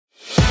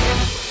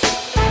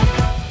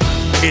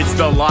It's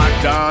the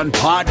Locked On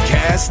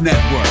Podcast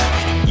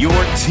Network, your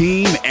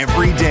team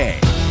every day.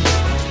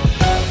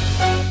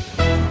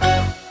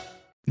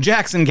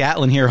 Jackson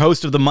Gatlin here,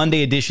 host of the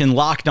Monday edition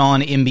Locked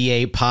On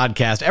NBA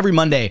podcast. Every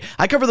Monday,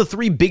 I cover the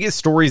three biggest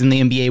stories in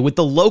the NBA with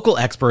the local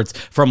experts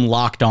from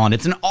Locked On.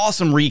 It's an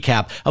awesome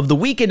recap of the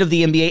weekend of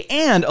the NBA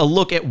and a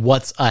look at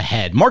what's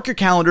ahead. Mark your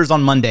calendars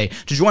on Monday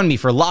to join me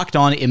for Locked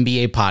On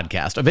NBA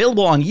podcast,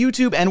 available on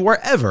YouTube and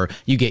wherever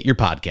you get your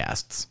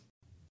podcasts.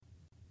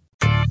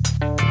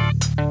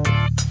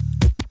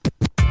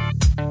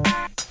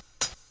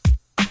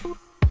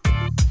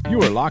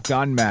 You are Locked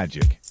On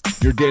Magic,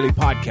 your daily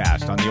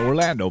podcast on the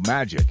Orlando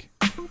Magic.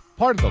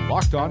 Part of the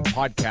Locked On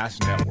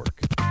Podcast Network,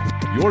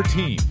 your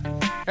team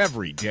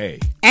every day.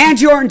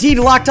 And you're indeed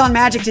Locked On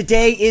Magic.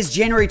 Today is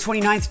January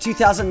 29th,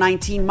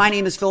 2019. My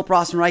name is Philip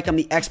Rossman-Reich. I'm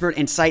the expert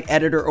and site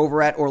editor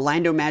over at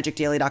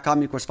OrlandoMagicDaily.com.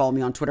 You, of course, follow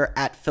me on Twitter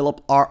at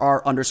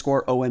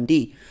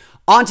PhilipRR_OMD.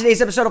 On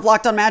today's episode of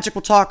Locked On Magic,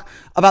 we'll talk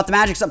about the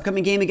Magic's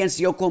upcoming game against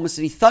the Oklahoma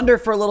City Thunder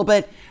for a little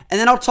bit, and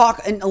then I'll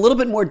talk in a little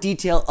bit more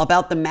detail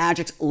about the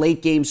Magic's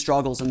late game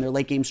struggles and their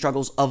late game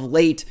struggles of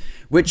late,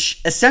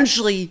 which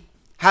essentially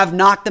have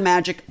knocked the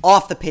Magic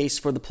off the pace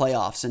for the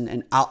playoffs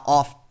and out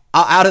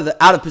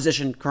of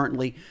position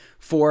currently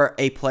for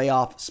a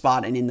playoff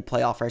spot and in the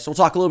playoff race. So we'll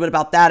talk a little bit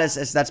about that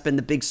as that's been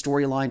the big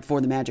storyline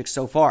for the Magic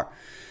so far.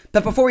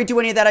 But before we do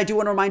any of that, I do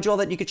want to remind you all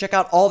that you can check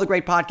out all the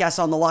great podcasts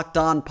on the Locked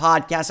On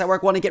Podcast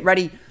Network. Want to get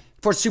ready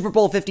for Super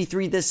Bowl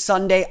 53 this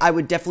Sunday? I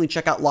would definitely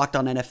check out Locked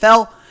On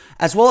NFL,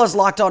 as well as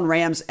Locked On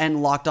Rams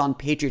and Locked On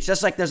Patriots.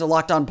 Just like there's a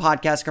Locked On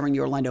podcast covering the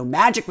Orlando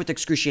Magic with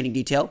excruciating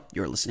detail,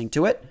 you're listening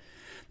to it.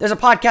 There's a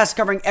podcast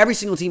covering every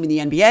single team in the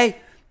NBA,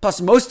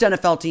 plus most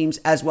NFL teams,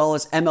 as well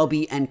as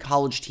MLB and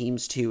college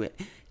teams too.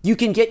 You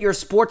can get your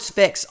sports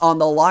fix on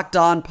the Locked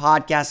On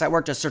Podcast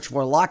Network. Just search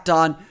for Locked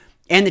On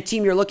and the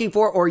team you're looking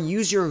for, or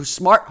use your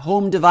smart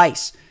home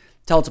device.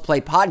 Tell it to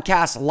play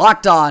podcast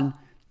Locked On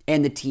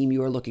and the team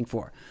you are looking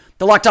for.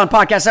 The Locked On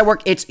Podcast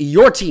Network, it's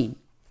your team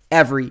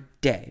every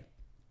day.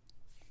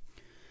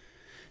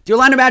 The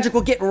Orlando Magic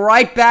will get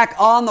right back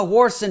on the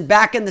horse and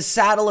back in the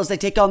saddle as they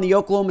take on the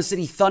Oklahoma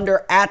City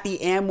Thunder at the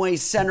Amway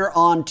Center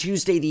on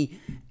Tuesday, the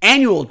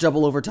annual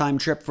double overtime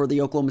trip for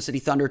the Oklahoma City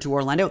Thunder to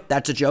Orlando.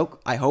 That's a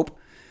joke, I hope.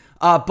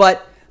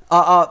 But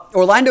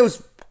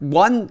Orlando's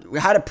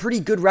had a pretty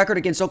good record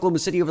against Oklahoma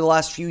City over the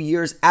last few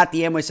years at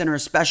the Amway Center,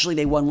 especially.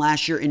 They won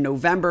last year in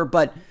November,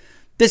 but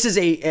this is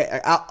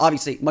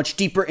obviously much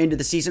deeper into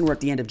the season. We're at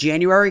the end of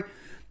January,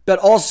 but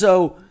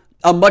also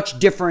a much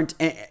different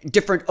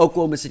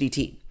Oklahoma City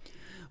team.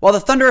 While the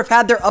Thunder have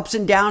had their ups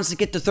and downs to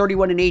get to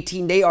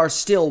 31-18, they are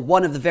still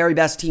one of the very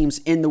best teams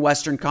in the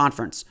Western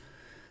Conference.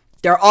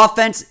 Their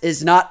offense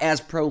is not as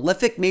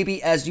prolific,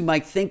 maybe as you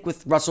might think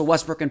with Russell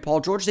Westbrook and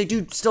Paul George. They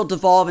do still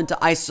devolve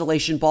into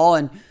isolation ball,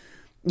 and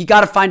you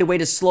got to find a way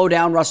to slow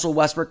down Russell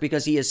Westbrook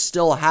because he is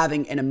still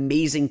having an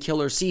amazing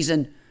killer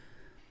season.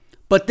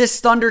 But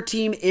this Thunder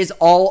team is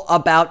all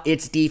about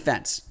its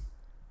defense.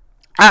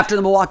 After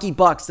the Milwaukee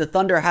Bucks, the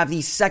Thunder have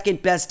the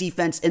second best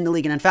defense in the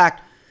league. And in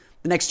fact,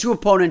 the next two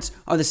opponents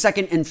are the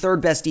second and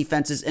third best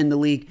defenses in the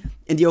league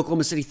in the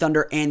Oklahoma City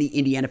Thunder and the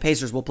Indiana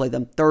Pacers. We'll play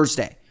them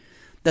Thursday.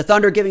 The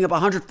Thunder giving up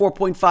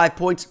 104.5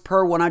 points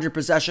per 100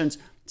 possessions,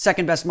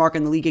 second best mark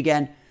in the league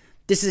again.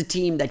 This is a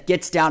team that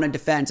gets down and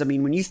defends. I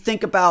mean, when you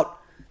think about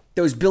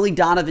those Billy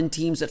Donovan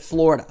teams at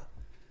Florida,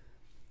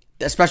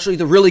 especially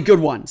the really good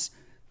ones,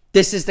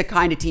 this is the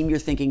kind of team you're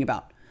thinking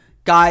about.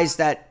 Guys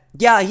that,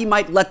 yeah, he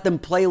might let them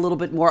play a little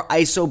bit more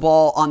iso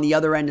ball on the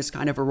other end as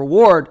kind of a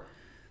reward,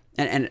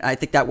 and I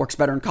think that works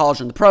better in college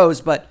than the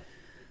pros, but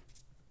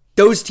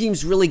those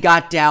teams really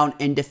got down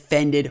and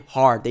defended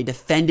hard. They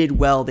defended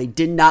well. They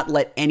did not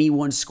let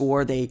anyone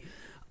score. They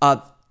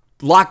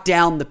locked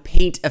down the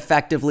paint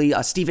effectively.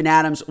 Steven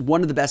Adams,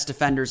 one of the best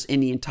defenders in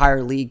the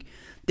entire league.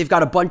 They've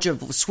got a bunch of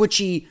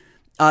switchy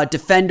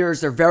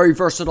defenders. They're very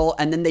versatile.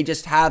 And then they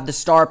just have the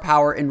star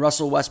power in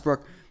Russell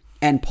Westbrook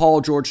and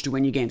Paul George to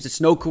win you games.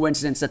 It's no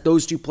coincidence that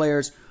those two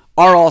players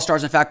are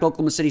all-stars. In fact,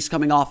 Oklahoma City's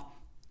coming off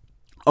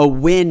a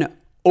win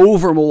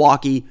over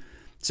Milwaukee.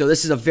 So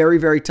this is a very,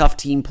 very tough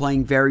team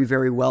playing very,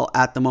 very well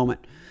at the moment.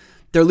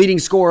 Their leading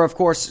scorer, of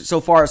course,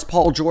 so far is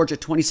Paul George at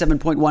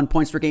 27.1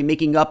 points per game,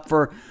 making up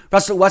for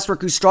Russell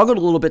Westbrook, who struggled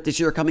a little bit this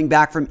year coming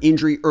back from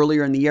injury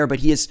earlier in the year, but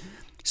he is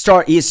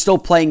still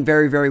playing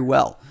very, very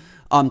well.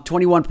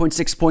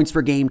 21.6 points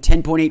per game,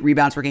 10.8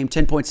 rebounds per game,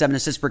 10.7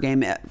 assists per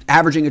game.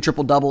 Averaging a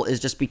triple-double is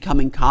just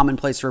becoming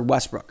commonplace for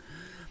Westbrook.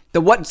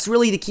 What's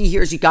really the key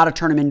here is you got to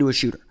turn him into a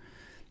shooter.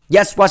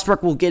 Yes,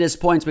 Westbrook will get his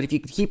points, but if you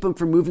can keep him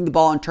from moving the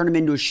ball and turn him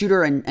into a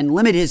shooter and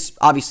limit his,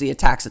 obviously,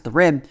 attacks at the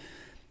rim,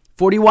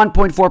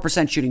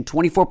 41.4% shooting,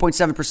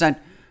 24.7%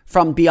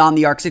 from beyond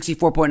the arc,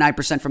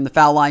 64.9% from the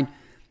foul line.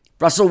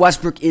 Russell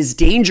Westbrook is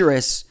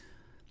dangerous,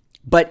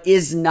 but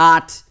is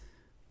not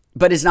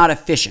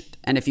efficient.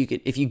 And if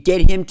you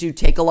get him to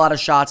take a lot of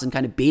shots and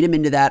kind of bait him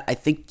into that, I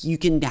think you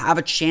can have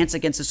a chance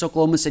against this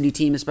Oklahoma City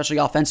team, especially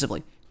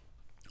offensively.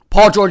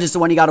 Paul George is the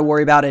one you got to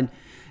worry about, and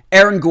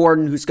Aaron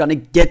Gordon, who's going to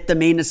get the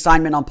main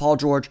assignment on Paul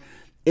George,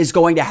 is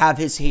going to have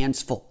his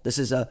hands full. This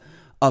is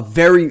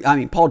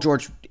Paul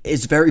George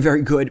is very,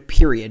 very good,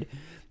 period.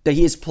 That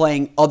he is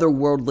playing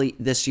otherworldly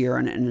this year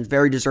and is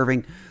very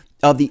deserving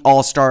of the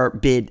All-Star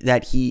bid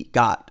that he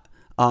got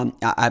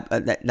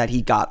that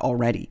he got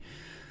already.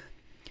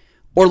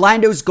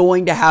 Orlando's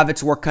going to have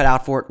its work cut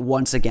out for it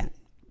once again.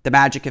 The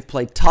Magic have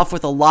played tough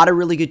with a lot of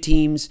really good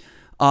teams.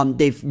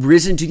 They've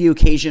risen to the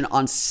occasion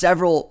on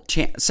several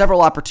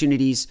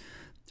opportunities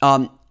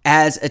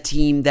as a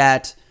team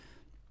that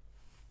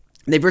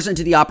they've risen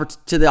to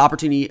the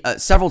opportunity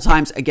several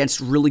times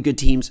against really good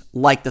teams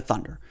like the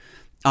Thunder.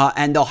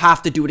 And they'll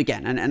have to do it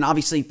again. And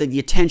obviously the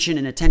attention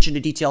to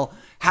detail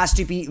has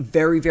to be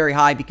very, very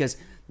high because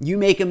you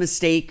make a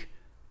mistake,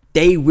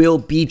 they will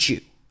beat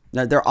you.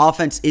 Now, their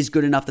offense is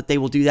good enough that they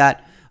will do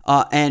that.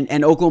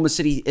 And Oklahoma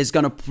City is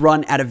going to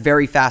run at a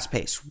very fast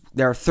pace.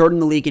 They're third in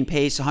the league in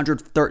pace,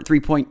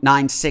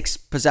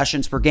 103.96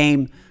 possessions per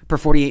game per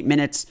 48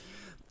 minutes.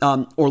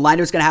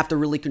 Orlando's going to have to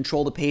really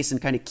control the pace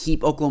and kind of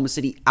keep Oklahoma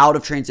City out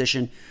of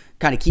transition,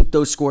 kind of keep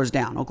those scores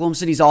down. Oklahoma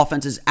City's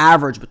offense is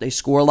average, but they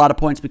score a lot of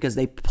points because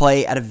they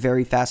play at a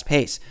very fast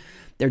pace.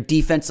 Their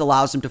defense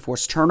allows them to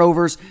force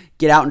turnovers,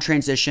 get out in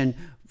transition,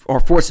 or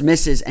force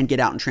misses and get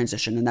out in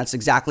transition, and that's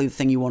exactly the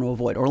thing you want to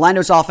avoid.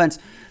 Orlando's offense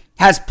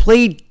has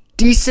played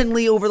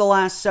decently over the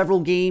last several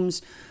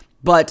games,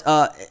 but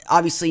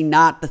obviously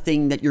not the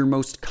thing that you're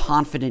most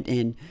confident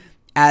in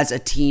as a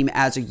team,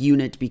 as a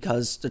unit,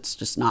 because it's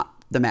just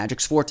not the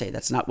Magic's forte.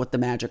 That's not what the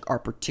Magic are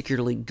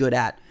particularly good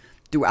at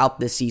throughout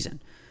this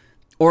season.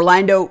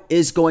 Orlando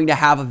is going to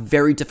have a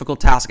very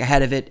difficult task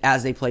ahead of it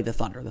as they play the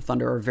Thunder. The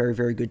Thunder are a very,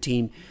 very good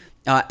team,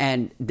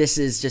 and this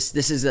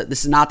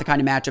is not the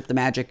kind of matchup the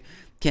Magic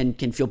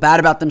can feel bad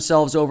about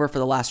themselves over for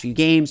the last few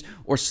games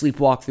or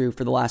sleepwalk through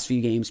for the last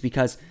few games,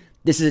 because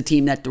this is a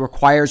team that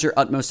requires your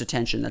utmost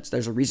attention.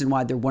 There's a reason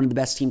why they're one of the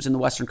best teams in the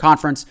Western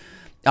Conference,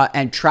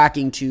 and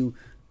tracking to,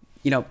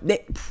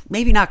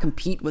 maybe not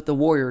compete with the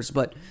Warriors,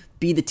 but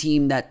be the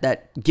team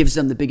that gives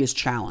them the biggest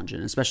challenge,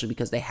 and especially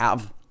because they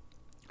have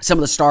some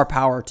of the star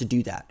power to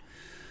do that.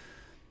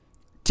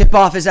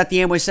 Tip-off is at the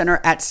Amway Center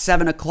at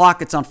 7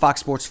 o'clock. It's on Fox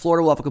Sports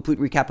Florida. We'll have a complete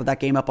recap of that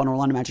game up on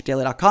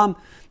OrlandoMagicDaily.com,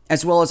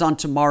 as well as on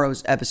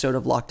tomorrow's episode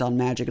of Locked On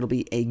Magic. It'll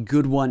be a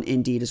good one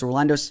indeed, as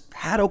Orlando's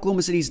had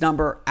Oklahoma City's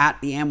number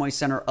at the Amway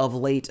Center of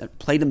late,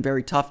 played them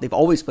very tough. They've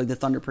always played the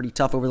Thunder pretty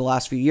tough over the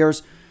last few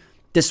years.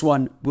 This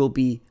one will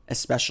be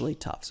especially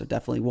tough, so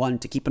definitely one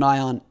to keep an eye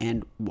on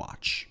and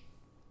watch.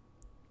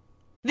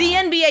 The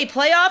NBA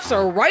playoffs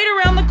are right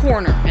around the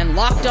corner, and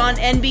Locked On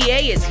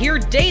NBA is here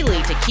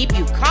daily to keep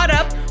you caught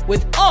up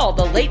with all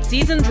the late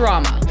season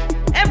drama.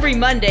 Every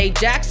Monday,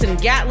 Jackson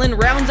Gatlin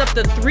rounds up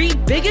the 3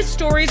 biggest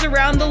stories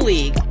around the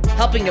league,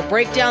 helping to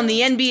break down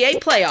the NBA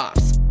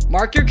playoffs.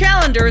 Mark your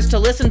calendars to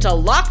listen to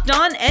Locked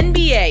On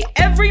NBA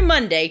every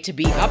Monday to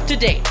be up to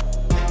date.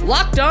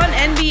 Locked On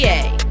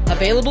NBA,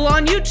 available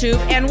on YouTube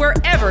and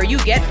wherever you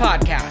get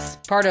podcasts.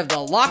 Part of the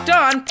Locked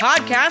On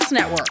Podcast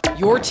Network,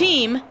 your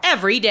team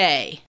every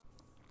day.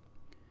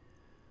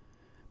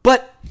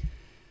 But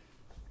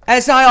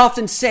as I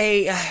often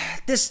say,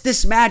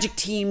 this Magic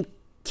team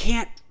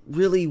can't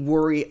really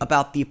worry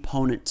about the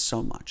opponent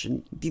so much.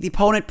 And the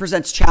opponent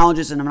presents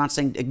challenges, and I'm not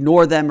saying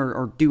ignore them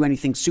or do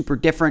anything super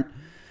different.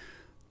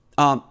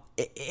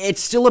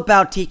 It's still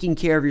about taking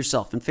care of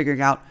yourself and figuring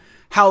out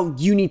how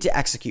you need to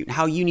execute,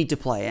 how you need to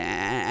play.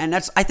 And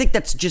I think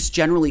that's just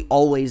generally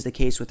always the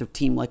case with a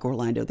team like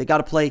Orlando. They got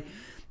to play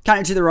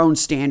kind of to their own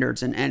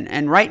standards.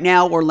 And right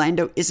now,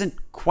 Orlando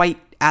isn't quite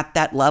at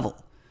that level.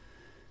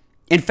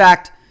 In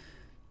fact,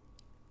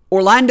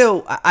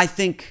 Orlando, I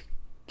think,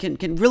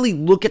 can really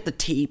look at the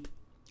tape,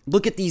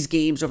 look at these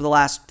games over the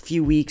last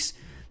few weeks,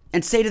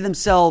 and say to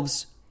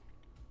themselves,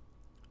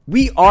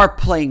 we are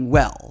playing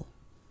well,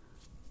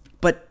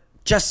 but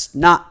just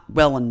not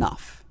well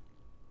enough.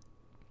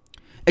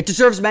 It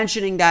deserves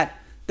mentioning that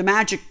the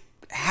Magic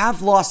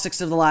have lost 6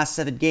 of the last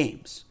 7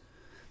 games.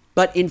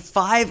 But in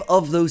 5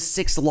 of those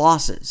 6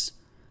 losses,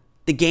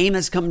 the game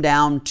has come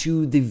down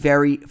to the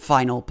very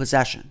final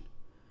possession.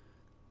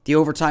 The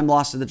overtime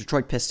loss to the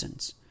Detroit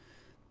Pistons.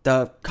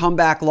 The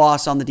comeback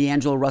loss on the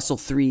D'Angelo Russell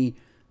 3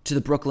 to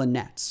the Brooklyn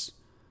Nets.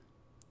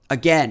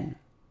 Again,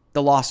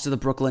 the loss to the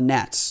Brooklyn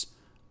Nets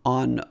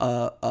on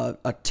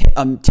a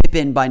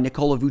tip-in by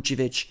Nikola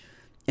Vucevic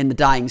in the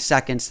dying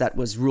seconds that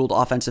was ruled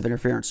offensive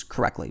interference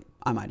correctly,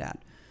 I might add.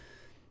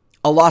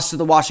 A loss to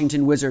the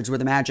Washington Wizards where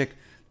the Magic,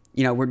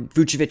 where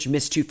Vucevic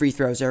missed 2 free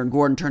throws. Aaron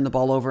Gordon turned the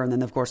ball over, and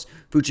then, of course,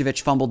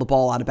 Vucevic fumbled the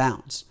ball out of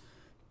bounds.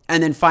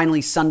 And then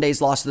finally,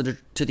 Sunday's loss to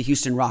the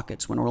Houston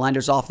Rockets when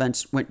Orlando's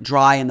offense went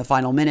dry in the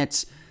final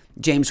minutes.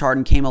 James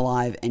Harden came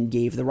alive and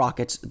gave the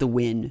Rockets the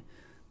win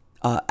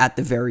at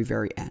the very,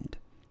 very end.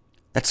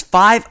 That's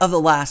 5 of the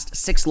last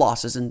 6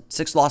 losses, and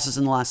 6 losses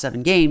in the last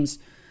 7 games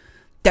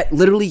that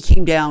literally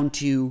came down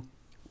to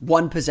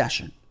one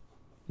possession,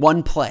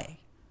 one play,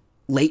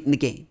 late in the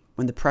game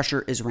when the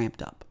pressure is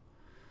ramped up.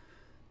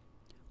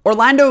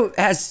 Orlando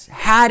has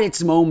had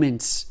its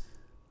moments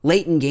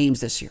late in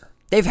games this year.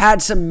 They've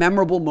had some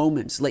memorable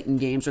moments late in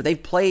games where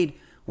they've played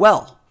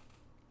well.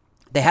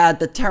 They had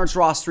the Terrence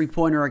Ross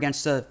three-pointer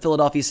against the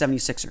Philadelphia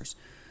 76ers.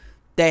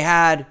 They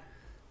had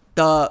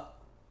the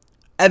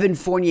Evan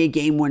Fournier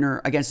game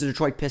winner against the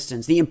Detroit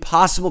Pistons. The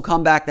impossible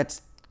comeback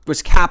that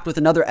was capped with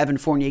another Evan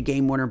Fournier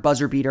game winner,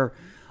 buzzer beater,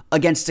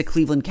 against the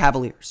Cleveland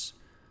Cavaliers.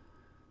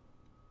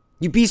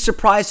 You'd be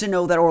surprised to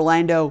know that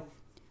Orlando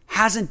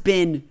hasn't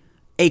been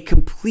a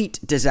complete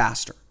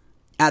disaster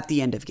at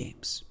the end of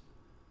games.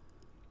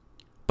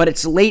 But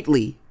it's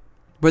lately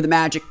where the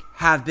Magic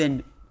have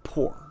been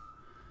poor.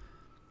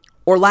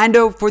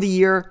 Orlando, for the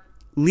year,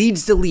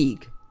 leads the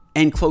league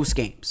in close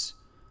games.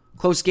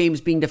 Close games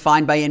being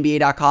defined by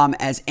NBA.com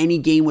as any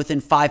game within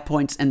 5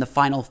 points in the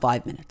final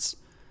 5 minutes.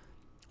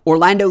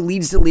 Orlando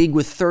leads the league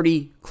with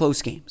 30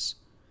 close games.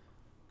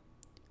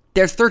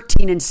 They're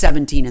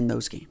 13-17 in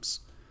those games.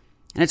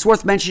 And it's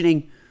worth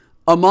mentioning,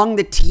 among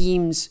the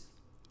teams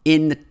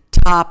in the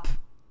top,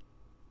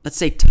 let's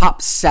say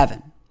top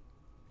 7,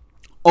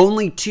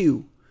 only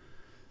 2.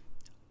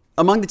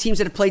 Among the teams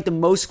that have played the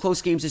most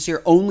close games this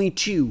year, only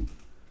 2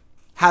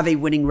 have a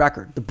winning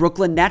record. The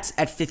Brooklyn Nets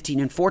at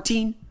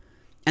 15-14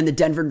 and the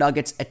Denver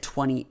Nuggets at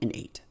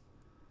 20-8.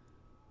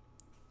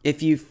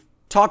 If you've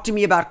talked to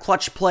me about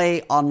clutch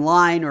play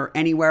online or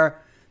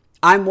anywhere,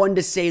 I'm one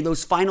to say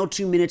those final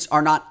 2 minutes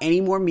are not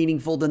any more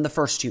meaningful than the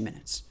first 2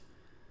 minutes.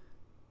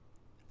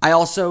 I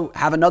also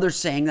have another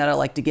saying that I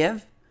like to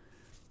give.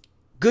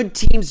 Good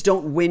teams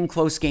don't win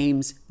close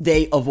games,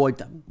 they avoid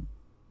them.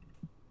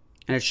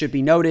 And it should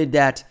be noted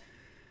that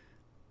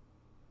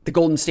the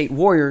Golden State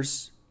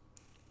Warriors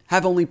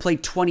have only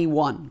played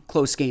 21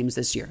 close games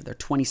this year. They're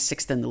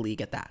 26th in the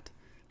league at that.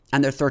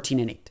 And they're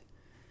 13-8.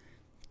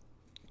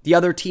 The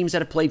other teams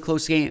that have played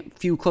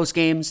few close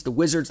games, the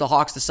Wizards, the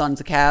Hawks, the Suns,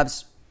 the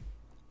Cavs,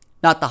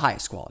 not the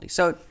highest quality.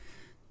 So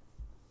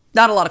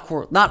not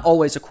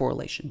always a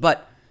correlation.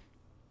 But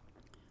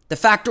the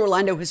fact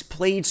Orlando has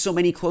played so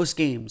many close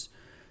games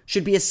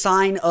should be a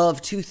sign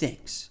of 2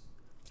 things.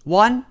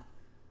 One,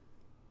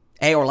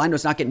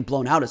 Orlando's not getting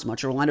blown out as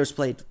much. Orlando's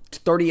played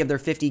 30 of their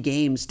 50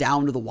 games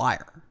down to the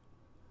wire.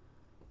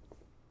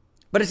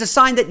 But it's a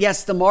sign that,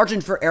 yes, the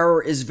margin for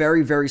error is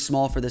very, very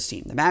small for this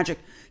team. The Magic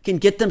can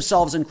get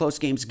themselves in close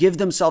games, give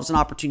themselves an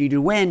opportunity to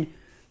win,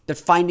 that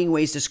finding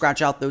ways to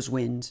scratch out those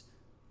wins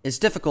is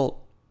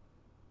difficult.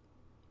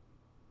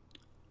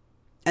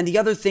 And the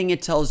other thing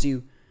it tells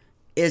you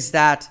is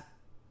that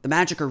the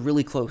Magic are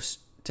really close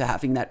to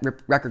having that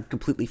record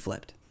completely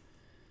flipped.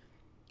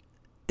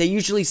 They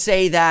usually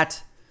say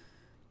that,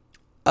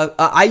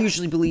 I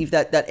usually believe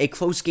that a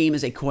close game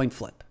is a coin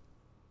flip.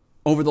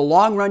 Over the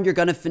long run, you're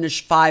going to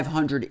finish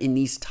 500 in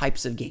these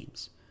types of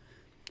games.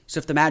 So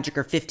if the Magic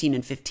are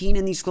 15-15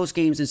 in these close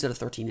games instead of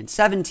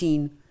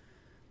 13-17,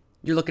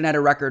 you're looking at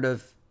a record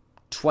of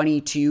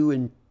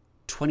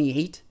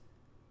 22-28,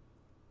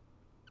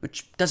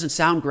 which doesn't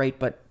sound great,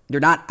 but you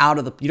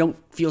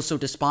don't feel so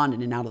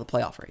despondent and out of the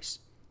playoff race.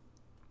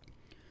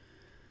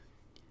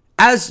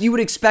 As you would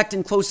expect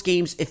in close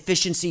games,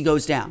 efficiency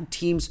goes down.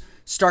 Teams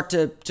start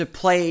to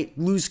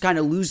lose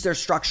their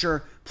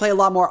structure, play a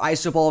lot more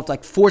iso ball,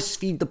 like force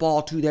feed the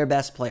ball to their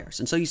best players.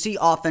 And so you see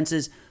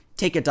offenses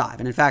take a dive.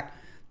 And in fact,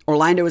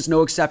 Orlando is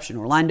no exception.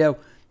 Orlando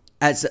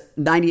has a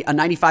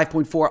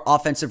 95.4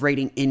 offensive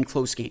rating in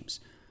close games.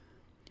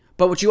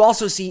 But what you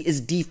also see is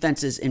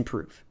defenses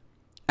improve.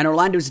 And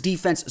Orlando's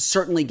defense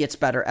certainly gets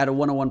better at a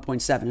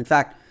 101.7. In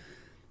fact,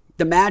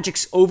 the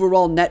Magic's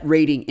overall net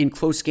rating in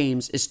close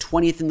games is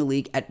 20th in the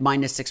league at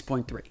minus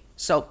 6.3.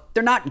 So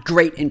they're not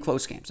great in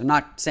close games. I'm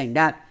not saying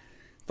that,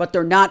 but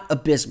they're not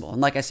abysmal.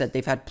 And like I said,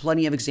 they've had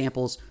plenty of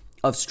examples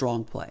of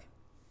strong play.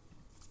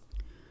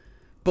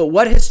 But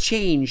what has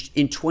changed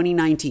in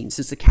 2019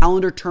 since the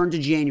calendar turned to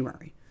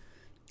January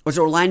was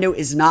Orlando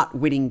is not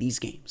winning these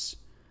games.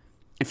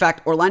 In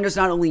fact, Orlando's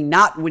not only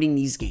not winning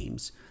these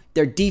games,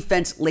 their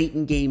defense late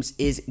in games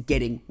is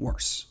getting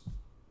worse.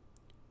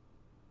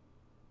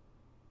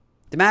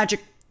 The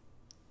Magic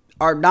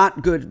are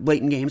not good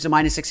late in games, a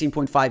minus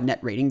 16.5 net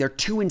rating. They're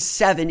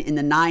 2-7 in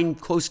the 9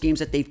 close games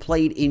that they've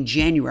played in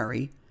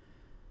January.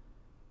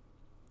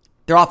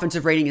 Their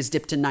offensive rating has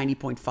dipped to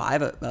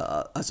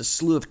 90.5 as a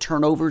slew of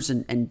turnovers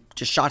and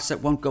just shots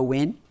that won't go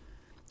in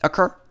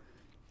occur.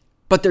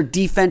 But their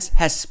defense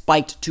has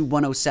spiked to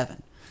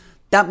 107.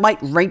 That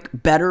might rank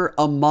better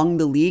among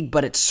the league,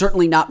 but it's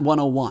certainly not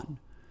 101.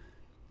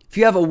 If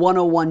you have a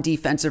 101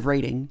 defensive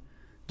rating,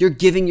 you're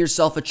giving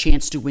yourself a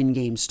chance to win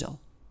games still.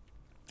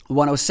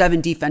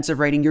 107 defensive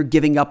rating, you're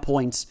giving up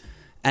points.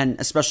 And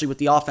especially with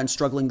the offense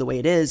struggling the way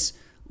it is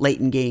late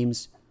in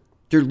games,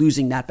 you're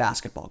losing that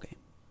basketball game.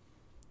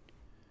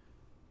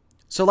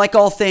 So like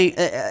all things,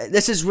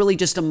 this is really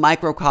just a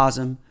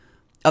microcosm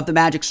of the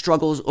Magic's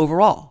struggles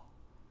overall.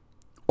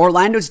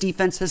 Orlando's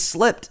defense has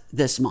slipped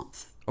this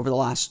month over the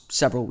last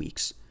several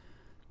weeks.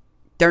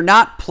 They're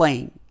not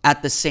playing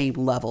at the same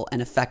level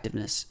and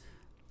effectiveness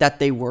that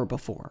they were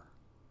before.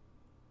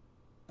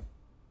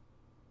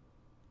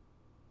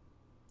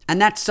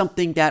 And that's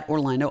something that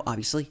Orlando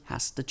obviously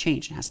has to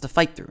change and has to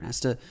fight through and has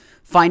to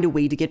find a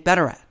way to get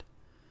better at.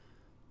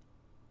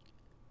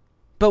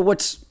 But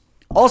what's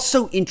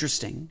also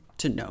interesting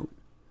to note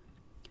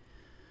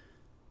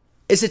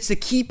is it's the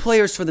key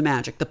players for the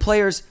Magic, the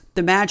players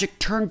the Magic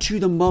turn to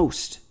the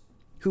most,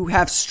 who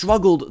have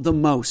struggled the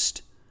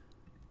most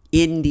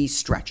in these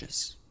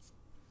stretches.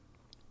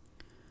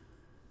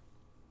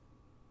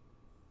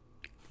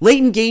 Late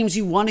in games,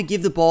 you want to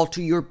give the ball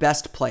to your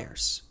best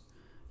players.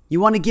 You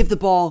want to give the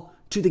ball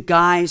to the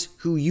guys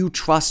who you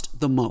trust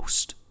the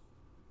most.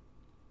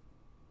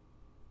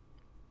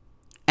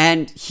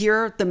 And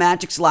here, the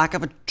Magic's lack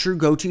of a true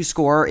go-to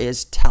scorer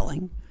is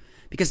telling,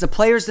 because the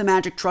players the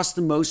Magic trust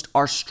the most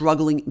are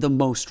struggling the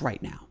most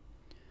right now.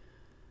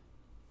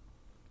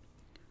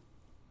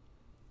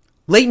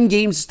 Late in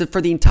games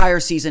for the entire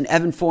season,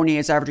 Evan Fournier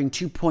is averaging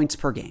 2 points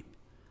per game,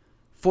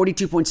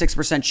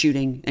 42.6%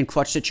 shooting in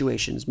clutch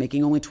situations,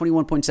 making only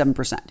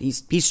 21.7%.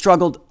 He's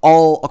struggled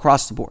all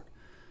across the board.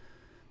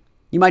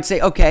 You might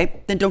say,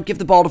 okay, then don't give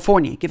the ball to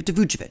Fournier. Give it to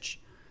Vucevic.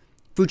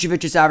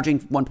 Vucevic is averaging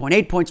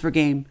 1.8 points per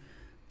game,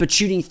 but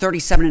shooting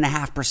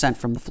 37.5%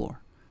 from the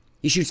floor.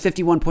 He shoots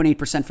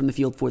 51.8% from the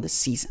field for the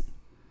season.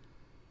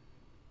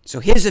 So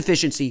his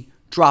efficiency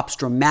drops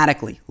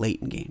dramatically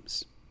late in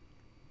games.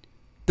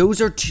 Those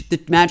are the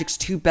Magic's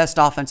two best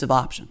offensive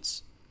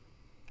options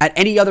at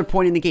any other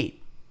point in the game.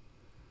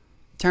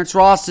 Terrence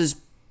Ross is,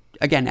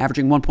 again,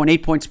 averaging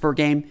 1.8 points per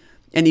game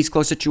in these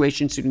close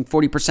situations, shooting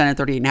 40% and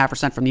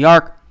 38.5% from the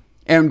arc.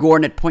 Aaron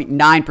Gordon at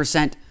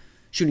 0.9%,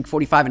 shooting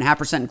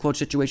 45.5% in close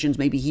situations.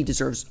 Maybe he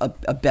deserves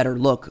a better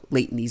look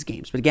late in these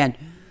games. But again,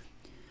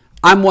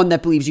 I'm one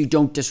that believes you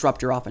don't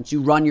disrupt your offense.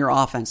 You run your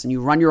offense, and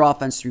you run your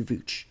offense through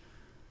Vooch.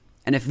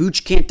 And if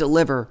Vooch can't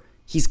deliver,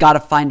 he's got to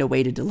find a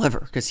way to deliver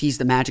because he's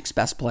the Magic's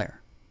best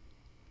player.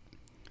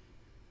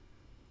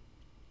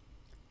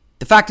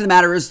 The fact of the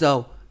matter is,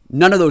 though,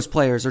 none of those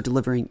players are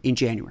delivering in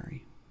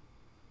January.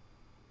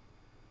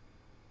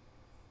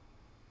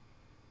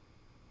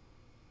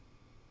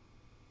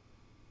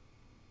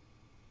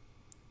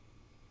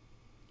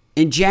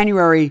 In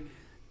January,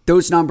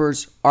 those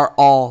numbers are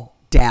all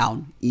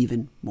down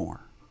even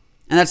more.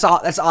 And that's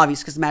obvious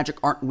because the Magic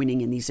aren't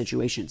winning in these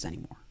situations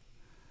anymore.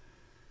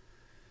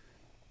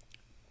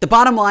 The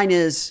bottom line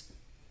is,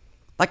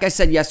 like I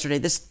said yesterday,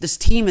 this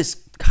team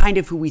is kind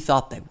of who we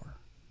thought they were.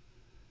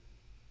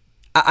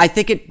 I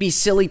think it'd be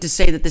silly to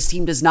say that this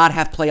team does not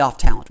have playoff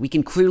talent. We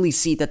can clearly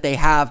see that they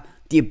have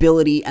the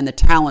ability and the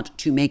talent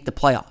to make the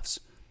playoffs.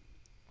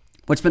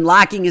 What's been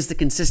lacking is the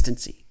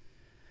consistency.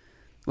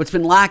 What's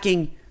been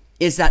lacking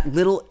is that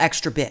little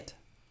extra bit.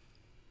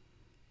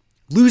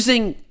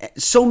 Losing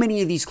so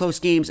many of these close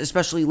games,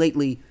 especially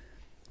lately,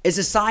 is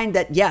a sign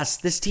that, yes,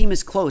 this team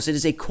is close. It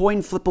is a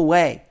coin flip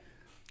away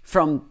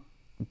from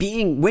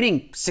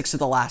winning 6 of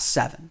the last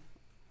 7,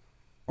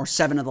 or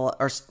 5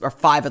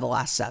 of the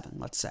last 7,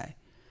 let's say.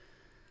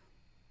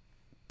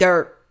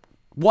 They're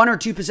 1 or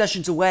 2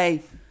 possessions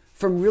away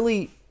from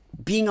really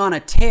being on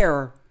a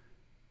tear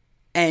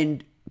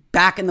and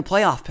back in the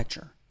playoff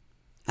picture.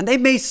 And they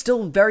may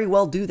still very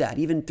well do that,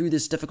 even through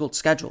this difficult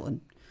schedule. And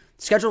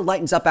the schedule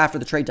lightens up after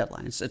the trade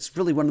deadline. It's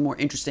really one of the more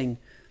interesting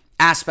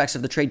aspects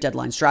of the trade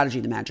deadline strategy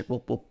the Magic will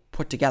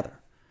put together.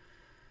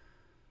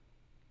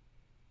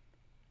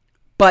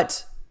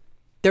 But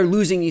they're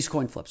losing these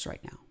coin flips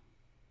right now.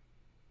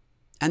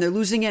 And they're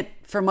losing it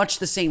for much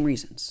the same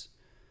reasons.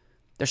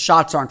 Their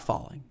shots aren't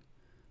falling,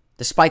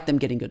 despite them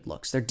getting good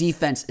looks. Their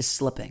defense is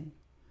slipping.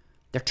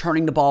 They're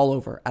turning the ball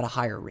over at a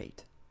higher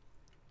rate.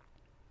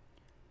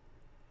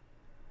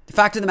 The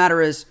fact of the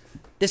matter is,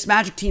 this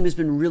Magic team has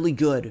been really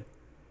good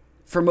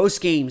for most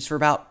games for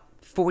about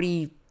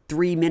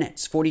 43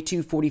 minutes,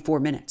 42, 44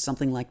 minutes,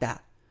 something like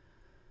that.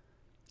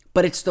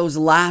 But it's those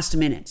last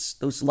minutes,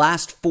 those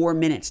last 4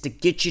 minutes to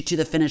get you to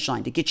the finish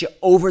line, to get you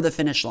over the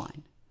finish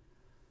line,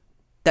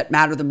 that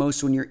matter the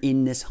most when you're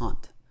in this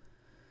hunt.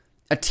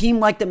 A team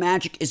like the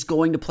Magic is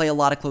going to play a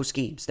lot of close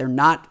games. They're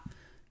not,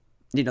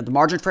 the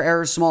margin for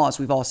error is small, as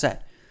we've all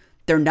said.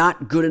 They're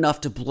not good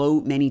enough to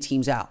blow many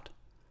teams out.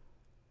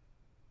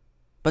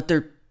 But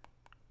they're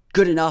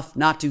good enough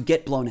not to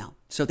get blown out.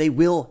 So they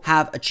will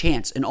have a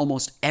chance in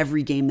almost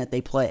every game that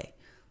they play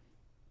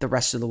the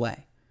rest of the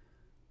way.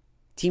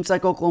 Teams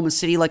like Oklahoma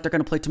City, like they're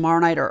going to play tomorrow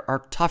night,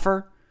 are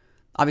tougher.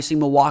 Obviously,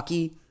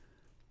 Milwaukee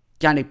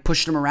kind of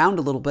pushed them around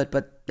a little bit,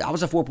 but that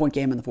was a 4-point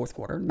game in the fourth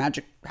quarter.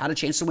 Magic had a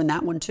chance to win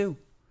that one too.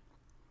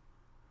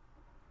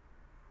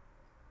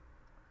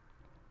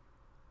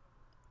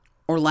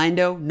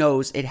 Orlando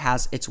knows it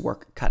has its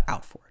work cut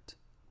out for it.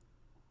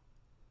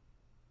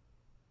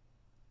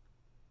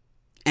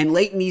 And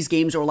late in these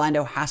games,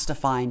 Orlando has to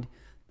find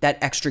that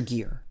extra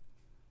gear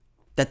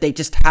that they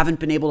just haven't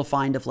been able to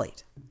find of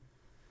late.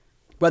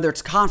 Whether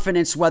it's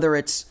confidence, whether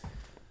it's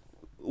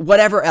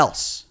whatever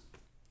else,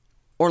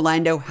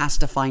 Orlando has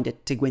to find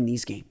it to win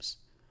these games.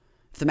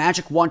 If the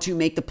Magic want to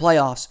make the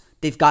playoffs,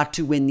 they've got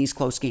to win these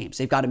close games.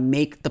 They've got to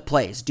make the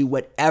plays, do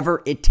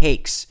whatever it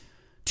takes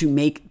to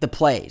make the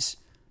plays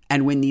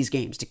and win these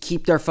games, to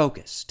keep their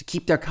focus, to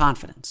keep their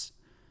confidence.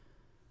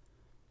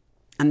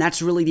 And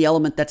that's really the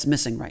element that's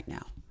missing right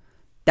now.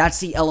 That's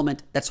the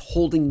element that's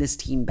holding this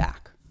team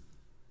back.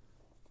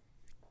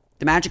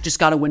 The Magic just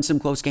got to win some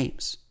close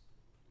games.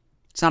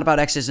 It's not about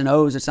X's and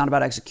O's. It's not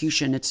about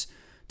execution. It's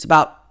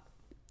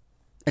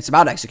It's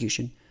about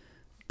execution.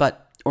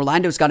 But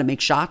Orlando's got to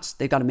make shots.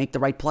 They've got to make the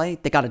right play.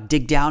 They got to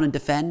dig down and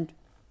defend.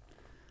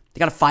 They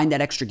got to find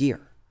that extra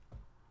gear.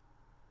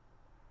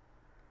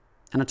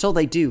 And until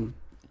they do,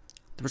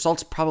 the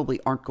results probably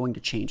aren't going to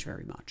change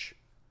very much.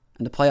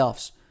 And the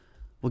playoffs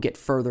will get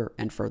further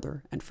and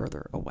further and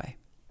further away.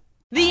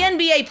 The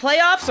NBA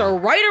playoffs are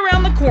right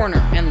around the corner,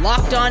 and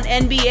Locked On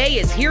NBA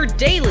is here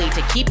daily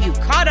to keep you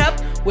caught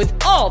up with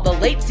all the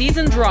late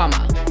season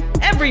drama.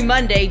 Every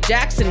Monday,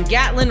 Jackson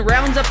Gatlin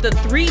rounds up the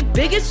 3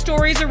 biggest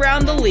stories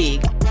around the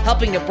league,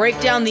 helping to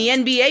break down the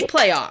NBA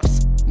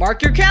playoffs.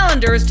 Mark your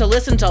calendars to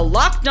listen to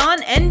Locked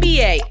On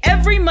NBA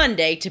every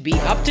Monday to be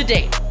up to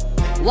date.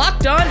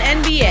 Locked On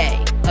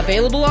NBA,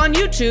 available on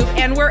YouTube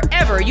and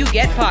wherever you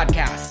get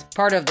podcasts.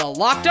 Part of the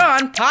Locked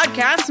On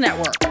Podcast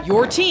Network,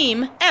 your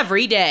team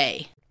every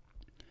day.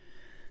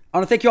 I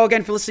want to thank you all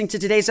again for listening to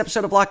today's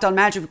episode of Locked On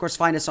Magic. Of course,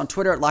 find us on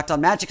Twitter at Locked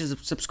On Magic.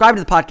 Subscribe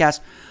to the podcast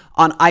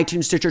on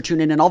iTunes, Stitcher,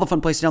 TuneIn, and all the fun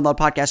places to download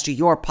podcasts to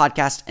your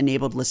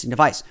podcast-enabled listening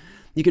device.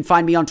 You can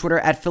find me on Twitter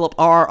at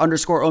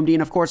PhilipRR_OMD.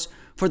 And of course,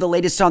 for the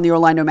latest on the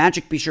Orlando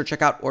Magic, be sure to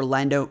check out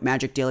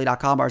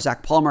OrlandoMagicDaily.com. Our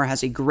Zach Palmer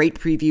has a great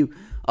preview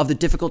of the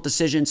difficult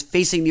decisions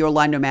facing the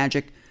Orlando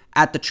Magic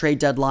at the trade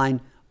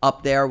deadline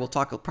up there. We'll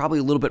talk probably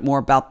a little bit more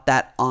about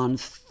that on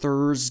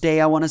Thursday,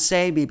 I want to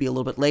say, maybe a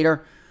little bit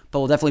later. But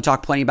we'll definitely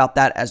talk plenty about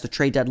that as the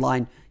trade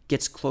deadline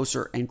gets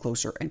closer and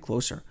closer and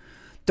closer.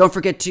 Don't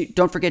forget too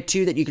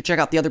that you can check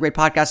out the other great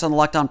podcasts on the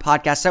Locked On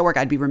Podcast Network.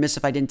 I'd be remiss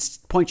if I didn't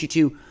point you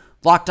to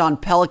Locked On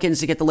Pelicans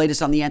to get the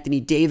latest on the Anthony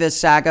Davis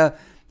saga,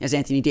 as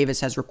Anthony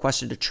Davis has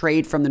requested a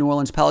trade from the New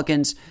Orleans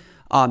Pelicans.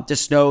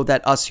 Just know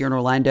that us here in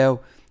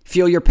Orlando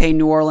feel your pain,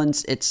 New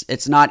Orleans.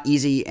 It's not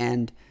easy,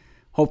 and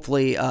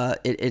hopefully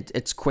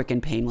it's quick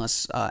and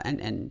painless,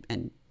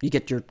 and you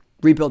get your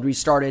rebuild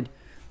restarted,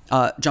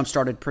 jump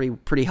started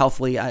pretty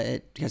healthily.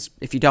 Because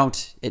if you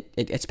don't,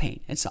 it's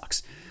pain. It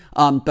sucks.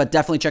 But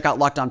definitely check out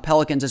Locked On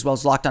Pelicans as well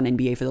as Locked On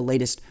NBA for the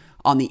latest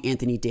on the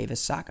Anthony Davis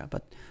saga.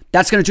 But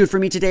that's going to do it for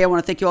me today. I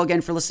want to thank you all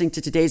again for listening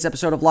to today's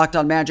episode of Locked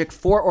On Magic.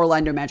 For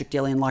Orlando Magic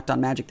Daily and Locked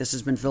On Magic, this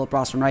has been Philip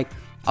Rossman-Wright.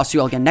 I'll see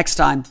you all again next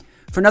time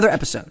for another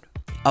episode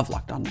of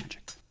Locked On Magic.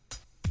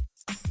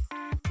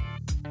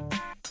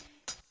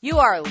 You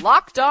are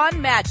Locked On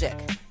Magic,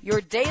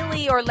 your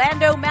daily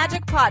Orlando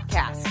Magic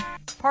podcast.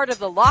 Part of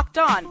the Locked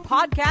On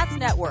Podcast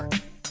Network,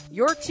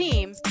 your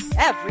team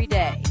every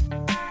day.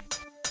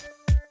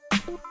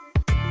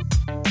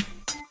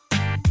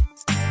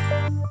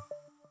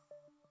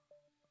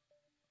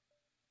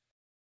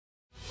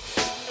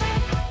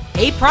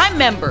 Hey, Prime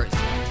members,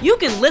 you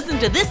can listen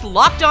to this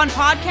Locked On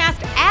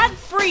podcast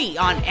ad-free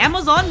on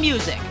Amazon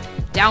Music.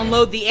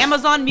 Download the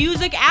Amazon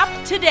Music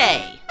app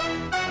today.